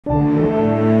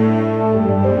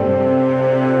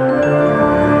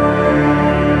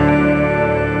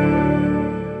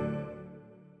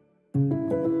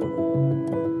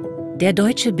Der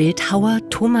deutsche Bildhauer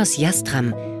Thomas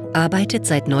Jastram arbeitet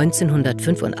seit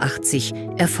 1985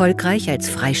 erfolgreich als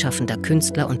freischaffender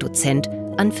Künstler und Dozent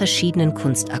an verschiedenen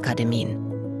Kunstakademien.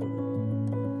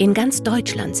 In ganz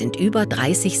Deutschland sind über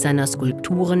 30 seiner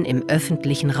Skulpturen im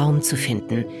öffentlichen Raum zu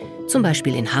finden, zum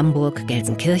Beispiel in Hamburg,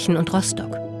 Gelsenkirchen und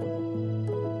Rostock.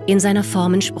 In seiner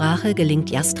Formensprache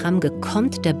gelingt Jastram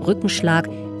gekonnt der Brückenschlag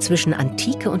zwischen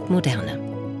Antike und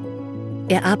Moderne.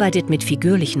 Er arbeitet mit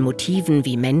figürlichen Motiven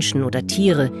wie Menschen oder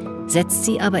Tiere, setzt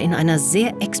sie aber in einer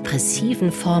sehr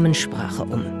expressiven Formensprache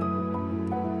um.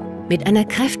 Mit einer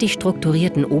kräftig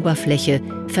strukturierten Oberfläche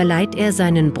verleiht er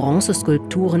seinen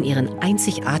Bronzeskulpturen ihren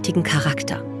einzigartigen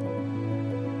Charakter.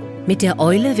 Mit der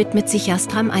Eule widmet sich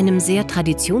Jastram einem sehr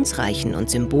traditionsreichen und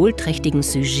symbolträchtigen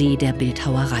Sujet der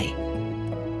Bildhauerei.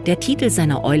 Der Titel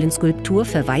seiner Eulenskulptur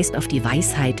verweist auf die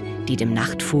Weisheit, die dem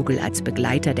Nachtvogel als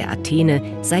Begleiter der Athene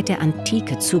seit der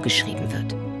Antike zugeschrieben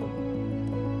wird.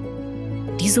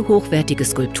 Diese hochwertige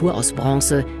Skulptur aus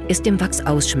Bronze ist im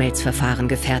Wachsausschmelzverfahren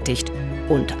gefertigt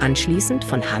und anschließend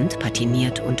von Hand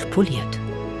patiniert und poliert.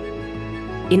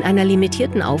 In einer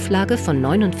limitierten Auflage von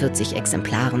 49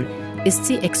 Exemplaren ist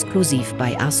sie exklusiv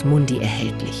bei Mundi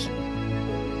erhältlich.